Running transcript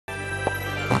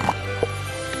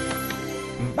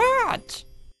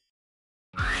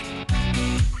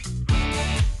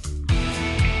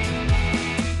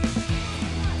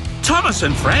Thomas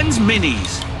and Friends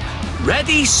Minis.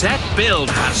 Ready, Set, Build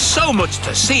has so much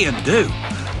to see and do.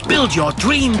 Build your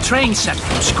dream train set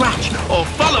from scratch or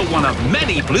follow one of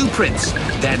many blueprints.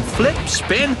 Then flip,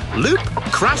 spin, loop,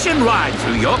 crash and ride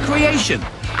through your creation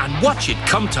and watch it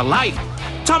come to life.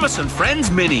 Thomas and Friends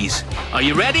Minis. Are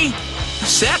you ready?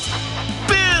 Set,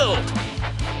 build!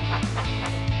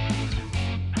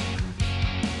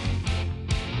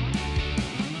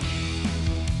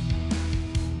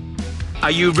 Are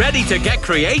you ready to get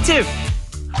creative?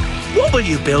 What will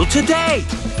you build today?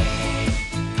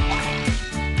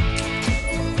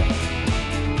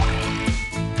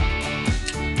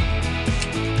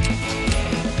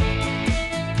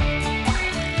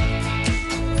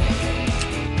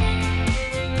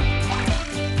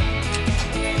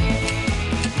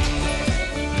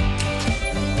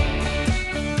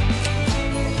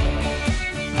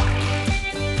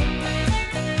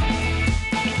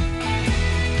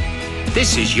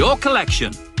 This is your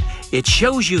collection. It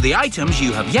shows you the items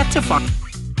you have yet to find.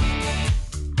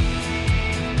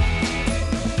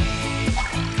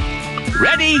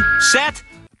 Ready, set,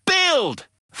 build!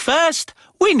 First,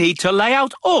 we need to lay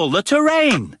out all the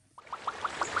terrain.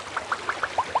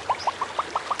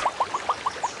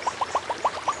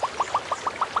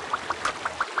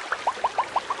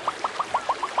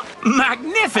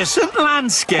 Magnificent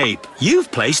landscape!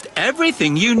 You've placed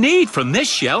everything you need from this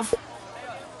shelf.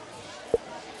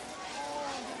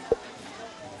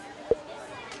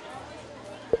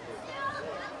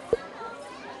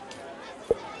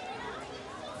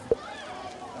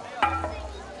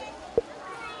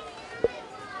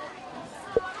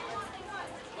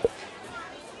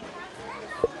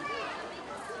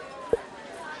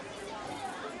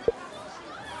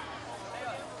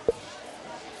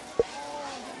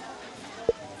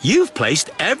 You've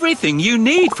placed everything you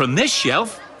need from this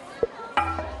shelf.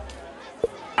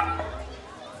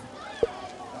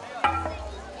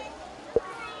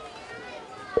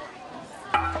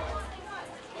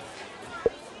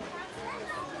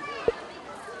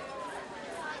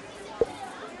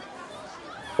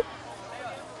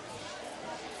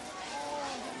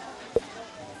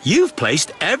 You've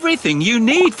placed everything you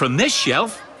need from this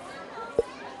shelf.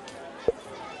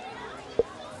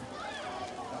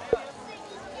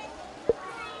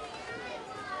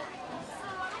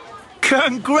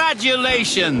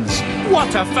 Congratulations!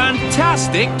 What a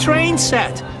fantastic train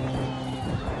set!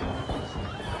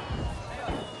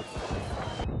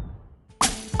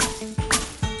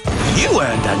 You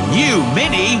earned a new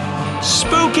mini,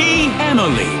 Spooky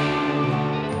Emily.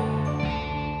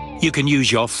 You can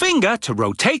use your finger to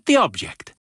rotate the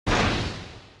object.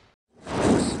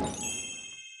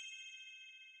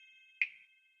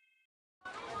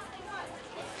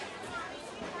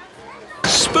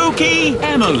 Spooky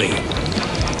Emily.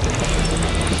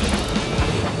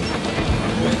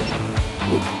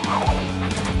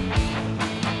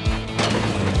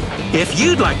 If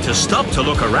you'd like to stop to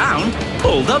look around,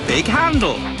 pull the big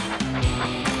handle.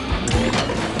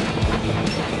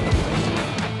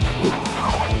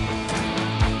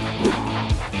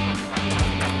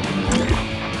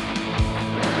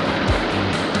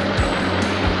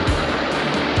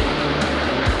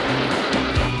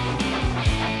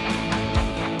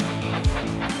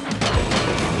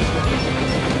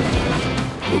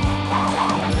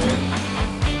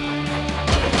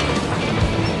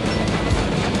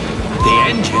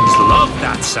 Engines love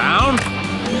that sound.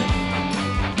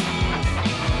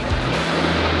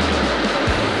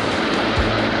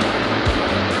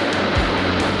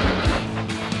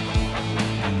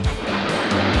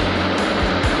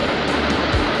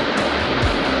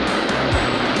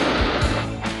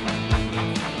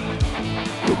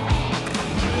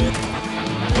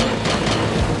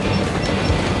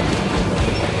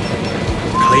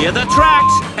 Clear the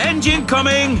tracks. Engine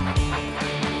coming.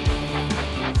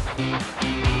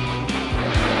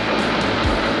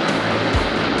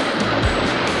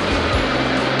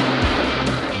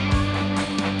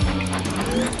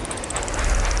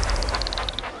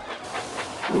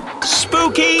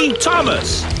 Spooky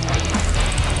Thomas.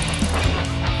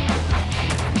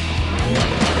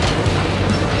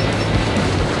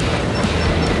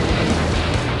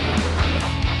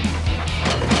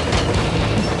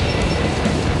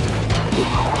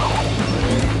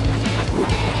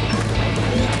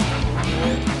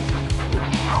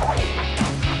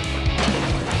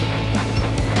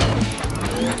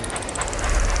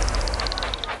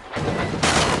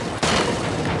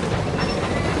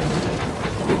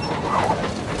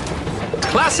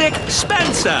 Classic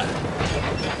Spencer.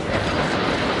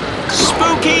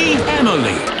 Spooky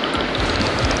Emily.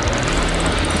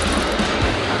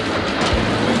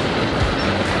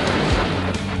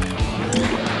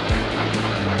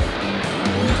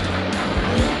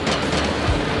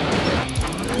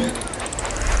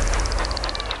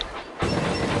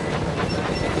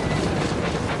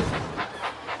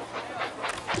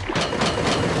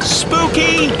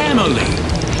 Emily.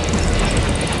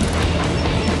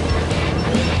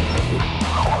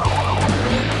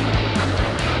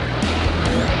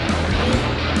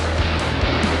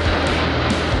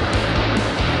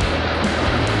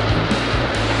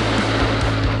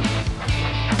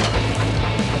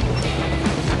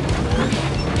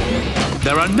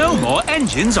 There are no more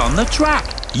engines on the track.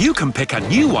 You can pick a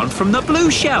new one from the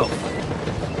blue shelf.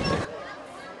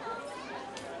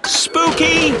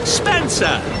 Spooky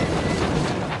Spencer.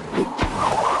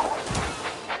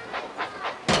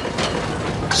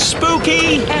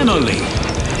 Spooky Emily.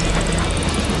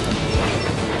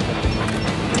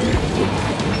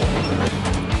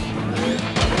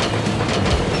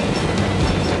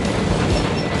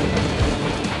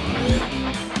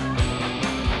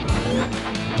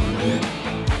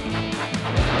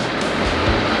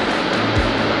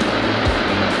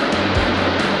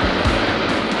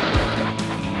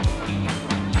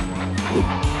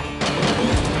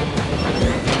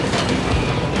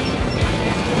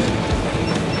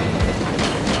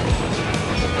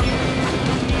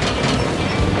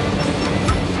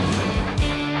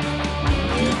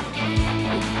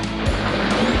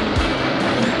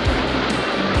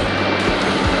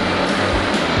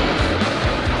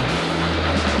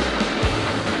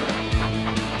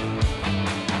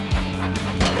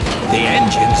 The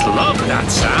engines love that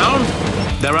sound.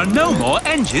 There are no more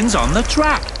engines on the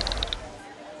track.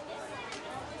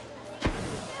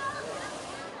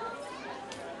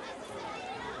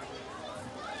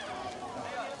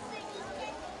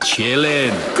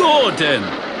 Chillin', Gordon.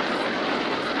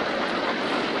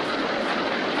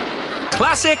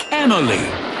 Classic Emily.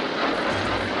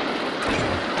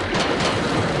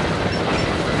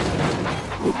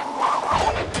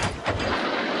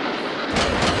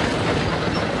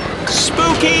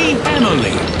 Spooky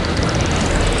Emily.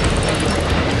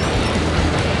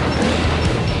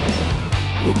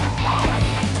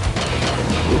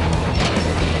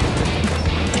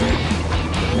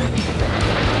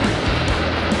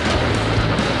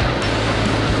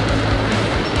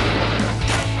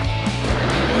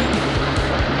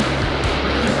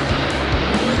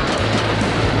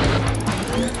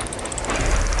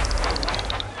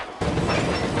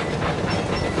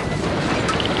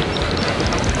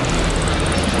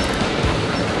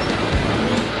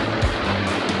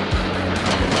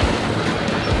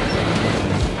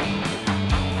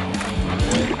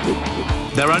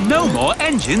 There are no more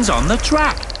engines on the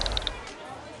track.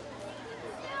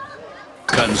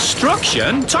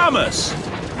 Construction Thomas.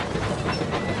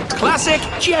 Classic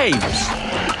James.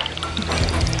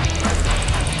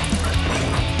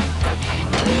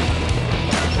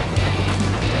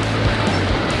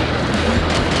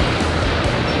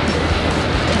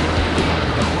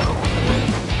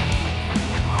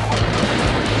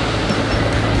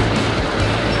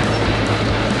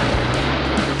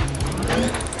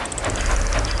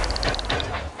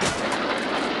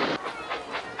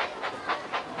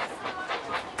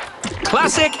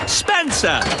 Classic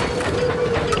Spencer.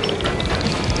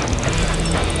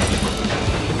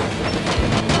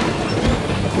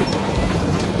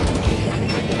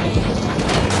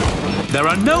 There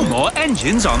are no more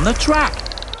engines on the track.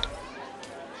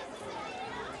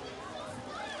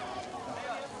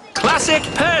 Classic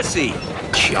Percy.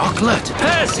 Chocolate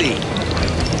Percy.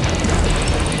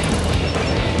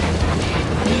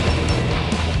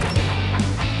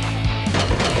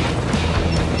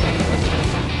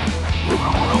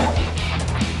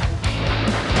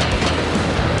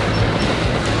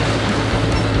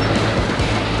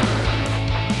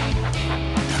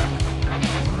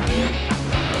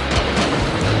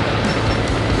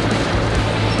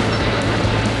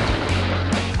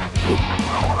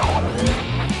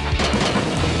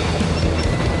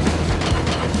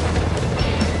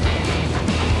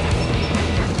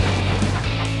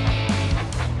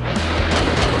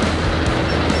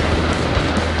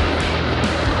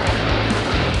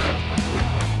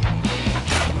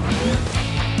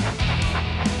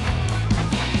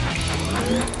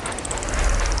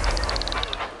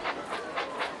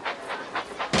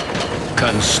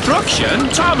 Construction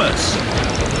Thomas.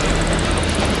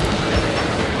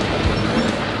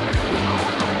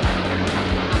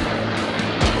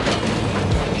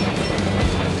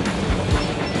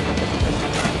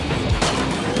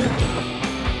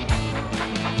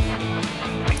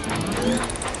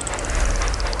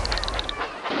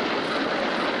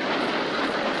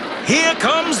 Here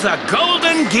comes the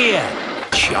golden gear.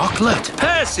 Chocolate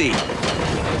Percy.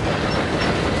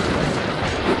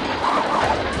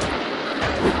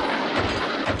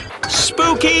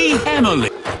 Spooky Emily.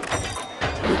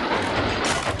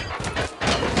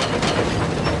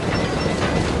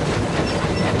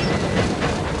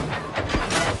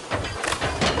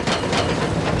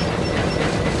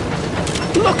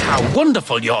 Look how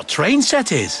wonderful your train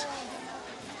set is.